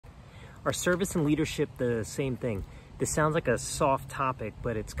Are service and leadership the same thing? This sounds like a soft topic,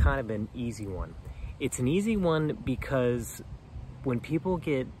 but it's kind of an easy one. It's an easy one because when people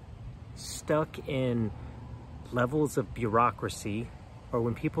get stuck in levels of bureaucracy, or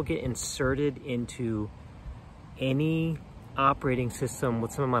when people get inserted into any operating system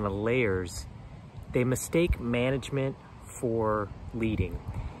with some amount of layers, they mistake management for leading.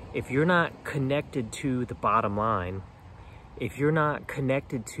 If you're not connected to the bottom line, if you're not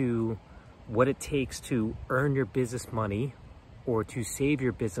connected to what it takes to earn your business money or to save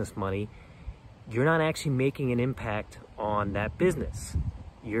your business money, you're not actually making an impact on that business.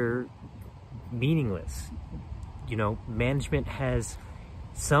 You're meaningless. You know, management has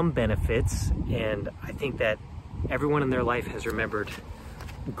some benefits, and I think that everyone in their life has remembered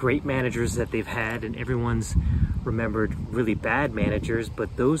great managers that they've had, and everyone's remembered really bad managers,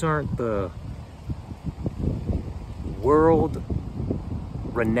 but those aren't the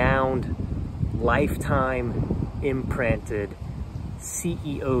world-renowned, lifetime imprinted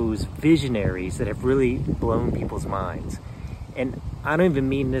CEOs, visionaries that have really blown people's minds. And I don't even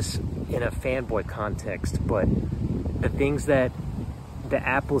mean this in a fanboy context, but the things that the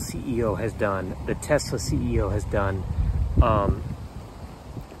Apple CEO has done, the Tesla CEO has done,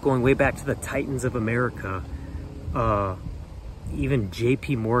 going way back to the Titans of America, even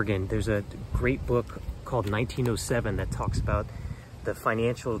JP Morgan. There's a great book called 1907 that talks about the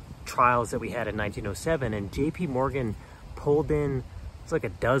financial trials that we had in 1907, and JP Morgan pulled in, it's like a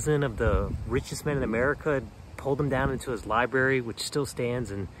dozen of the richest men in America, pulled them down into his library, which still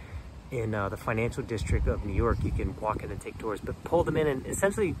stands in the financial district of New York. You can walk in and take tours, but pulled them in and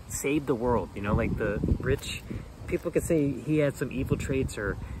essentially saved the world. You know, like the rich people could say he had some evil traits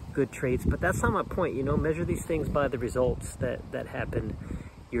or good traits, but that's not my point. You know, measure these things by the results that happened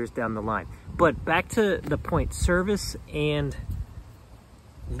years down the line. But back to the point, service and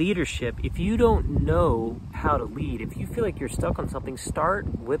leadership. If you don't know how to lead, if you feel like you're stuck on something,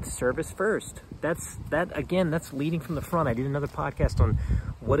 start with service first. That's leading from the front. I did another podcast on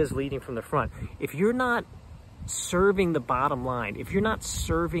what is leading from the front. If you're not serving the bottom line, if you're not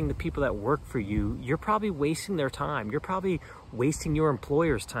serving the people that work for you, you're probably wasting their time. You're probably wasting your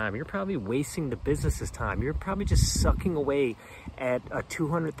employer's time. You're probably wasting the business's time. You're probably just sucking away at a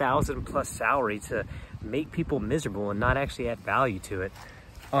 $200,000 plus salary to make people miserable and not actually add value to it.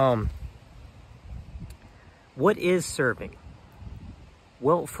 What is serving?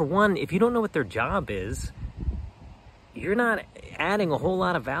 Well, for one, if you don't know what their job is, you're not adding a whole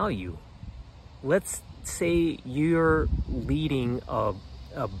lot of value. Let's say you're leading a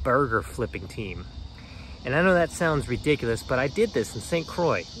burger flipping team. And I know that sounds ridiculous, but I did this in St.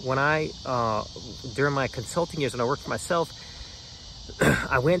 Croix. When during my consulting years when I worked for myself,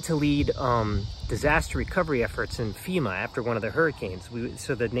 I went to lead disaster recovery efforts in FEMA after one of the hurricanes.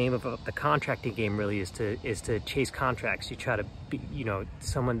 So the name of the contracting game really is to chase contracts. You try to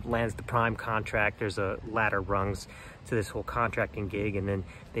someone lands the prime contract, there's a ladder rungs to this whole contracting gig, and then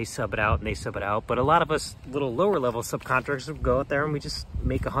they sub it out and they sub it out. But a lot of us little lower level subcontractors would go out there and we just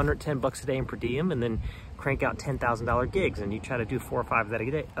make $110 a day in per diem and then crank out $10,000 gigs, and you try to do 4 or 5 of that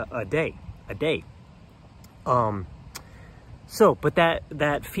a day. But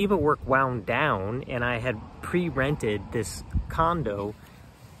that FEMA work wound down, and I had pre-rented this condo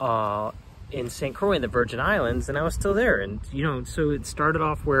in St. Croix in the Virgin Islands, and I was still there. And so it started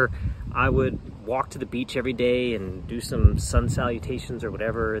off where I would walk to the beach every day and do some sun salutations or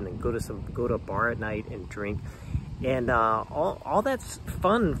whatever, and then go to a bar at night and drink. And all that's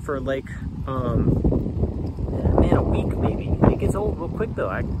fun for like a week maybe. It gets old real quick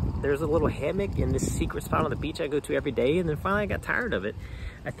though. There's a little hammock in this secret spot on the beach I go to every day, and then finally I got tired of it.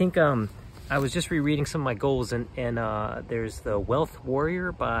 I think I was just rereading some of my goals, and there's The Wealth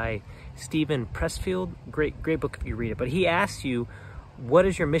Warrior by Stephen Pressfield. Great book if you read it. But he asks you, what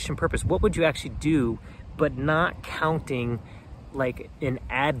is your mission purpose? What would you actually do, but not counting like an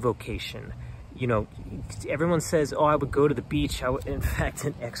advocation. You know, everyone says, oh, I would go to the beach. In fact,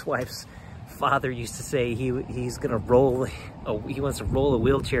 an ex-wife's father used to say he wants to roll a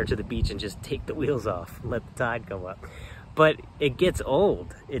wheelchair to the beach and just take the wheels off and let the tide go up. But it gets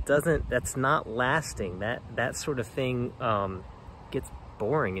old. That's not lasting. That sort of thing gets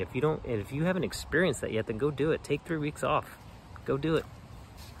boring. If you haven't experienced that yet, then go do it. Take 3 weeks off. Go do it.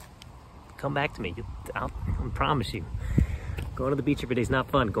 Come back to me. I promise you. Going to the beach every day is not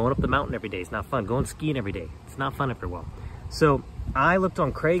fun. Going up the mountain every day is not fun. Going skiing every day, it's not fun after a while. So I looked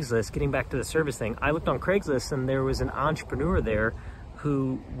on Craigslist, getting back to the service thing, I looked on Craigslist and there was an entrepreneur there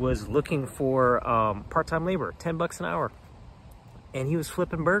who was looking for part-time labor, $10 an hour. And he was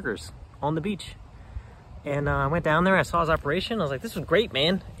flipping burgers on the beach. And I went down there, I saw his operation, I was like, this was great,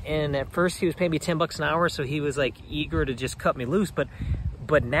 man. And at first he was paying me $10 an hour, so he was like eager to just cut me loose. But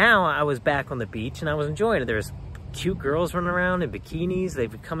now I was back on the beach and I was enjoying it. There's cute girls running around in bikinis.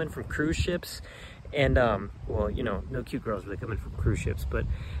 They've come in from cruise ships. And, well, you know, no cute girls, but they come in from cruise ships. But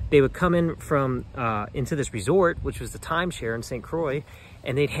they would come in from, into this resort, which was the timeshare in St. Croix,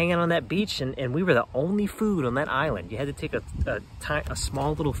 and they'd hang out on that beach, and we were the only food on that island. You had to take a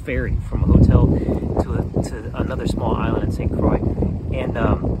small little ferry from a hotel to another small island in St. Croix.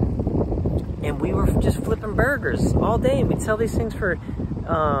 And we were just flipping burgers all day. And we'd sell these things for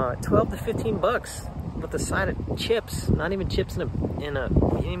 12 to 15 bucks with a side of chips. Not even chips in a you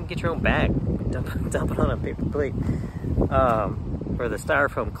didn't even get your own bag. Dump it on a paper plate, or the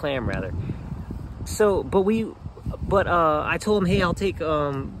styrofoam clam rather. So, but I told him, hey, I'll take,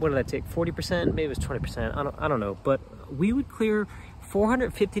 what did I take? 40%, maybe it was 20%. I don't know. But we would clear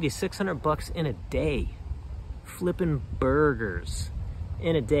 450 to 600 bucks in a day, flipping burgers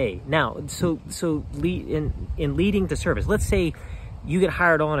in a day. Now, in leading to service, let's say you get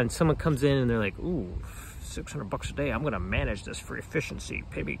hired on and someone comes in and they're like, ooh, 600 bucks a day, I'm gonna manage this for efficiency,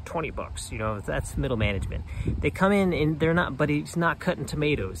 pay me 20 bucks, you know, that's middle management. They come in and they're not, but he's not cutting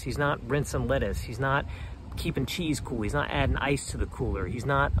tomatoes, he's not rinsing lettuce, he's not keeping cheese cool, he's not adding ice to the cooler, he's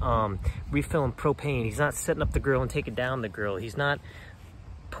not refilling propane, he's not setting up the grill and taking down the grill, he's not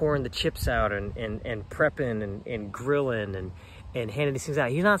pouring the chips out and prepping and grilling and handing these things out.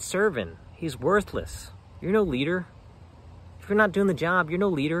 He's not serving. He's worthless. You're no leader. If you're not doing the job, you're no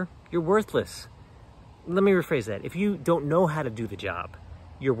leader. You're worthless. Let me rephrase that. If you don't know how to do the job,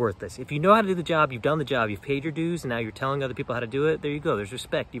 you're worthless. If you know how to do the job, you've done the job, you've paid your dues, and now you're telling other people how to do it, there you go. There's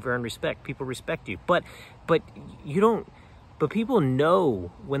respect. You've earned respect. People respect you. But you don't, but people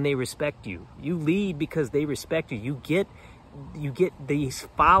know when they respect you. You lead because they respect you. You get these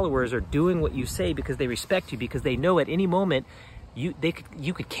followers are doing what you say because they respect you, because they know at any moment you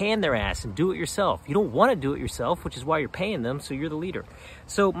could can their ass and do it yourself. You don't want to do it yourself, which is why you're paying them, so you're the leader.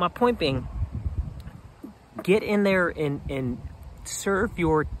 So my point being, get in there and serve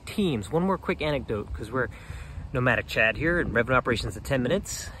your teams. One more quick anecdote, because we're Nomadic Chad here, and revenue operations at 10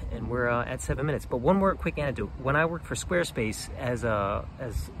 minutes, and we're at 7 minutes. But one more quick anecdote. When I worked for Squarespace as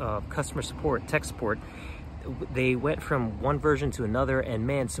customer support, tech support, they went from one version to another, and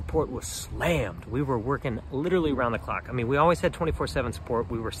man, support was slammed. We were working literally around the clock. I mean, we always had 24/7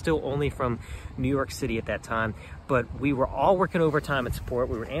 support. We were still only from New York City at that time, but we were all working overtime at support.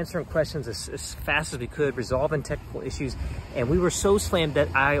 We were answering questions as fast as we could, resolving technical issues, and we were so slammed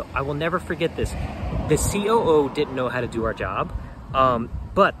that I will never forget this. The COO didn't know how to do our job.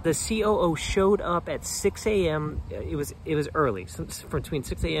 But the COO showed up at 6 a.m. It was early, between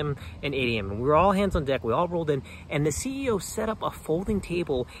 6 a.m. and 8 a.m. And we were all hands on deck. We all rolled in, and the CEO set up a folding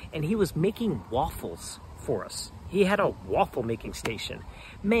table, and he was making waffles for us. He had a waffle making station.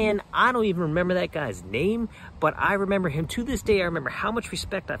 Man, I don't even remember that guy's name, but I remember him to this day. I remember how much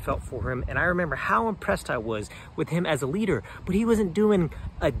respect I felt for him, and I remember how impressed I was with him as a leader. But he wasn't doing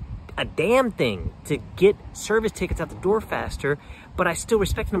a damn thing to get service tickets out the door faster, but I still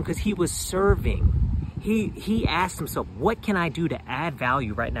respected him because he was serving. He asked himself, what can I do to add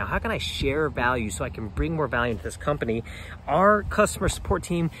value right now? How can I share value so I can bring more value into this company? Our customer support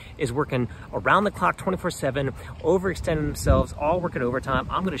team is working around the clock 24/7, overextending themselves, all working overtime.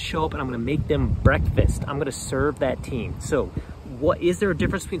 I'm gonna show up and I'm gonna make them breakfast. I'm gonna serve that team. So is there a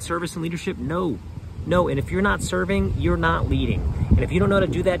difference between service and leadership? No. No, and if you're not serving, you're not leading. And if you don't know how to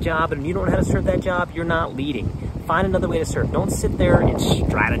do that job and you don't know how to serve that job, you're not leading. Find another way to serve. Don't sit there and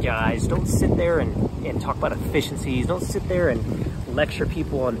strategize. Don't sit there and talk about efficiencies. Don't sit there and lecture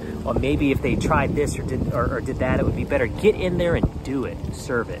people on maybe if they tried this or did that, it would be better. Get in there and do it.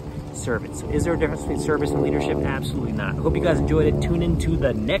 Serve it. Serve it. So is there a difference between service and leadership? Absolutely not. I hope you guys enjoyed it. Tune in to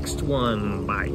the next one. Bye.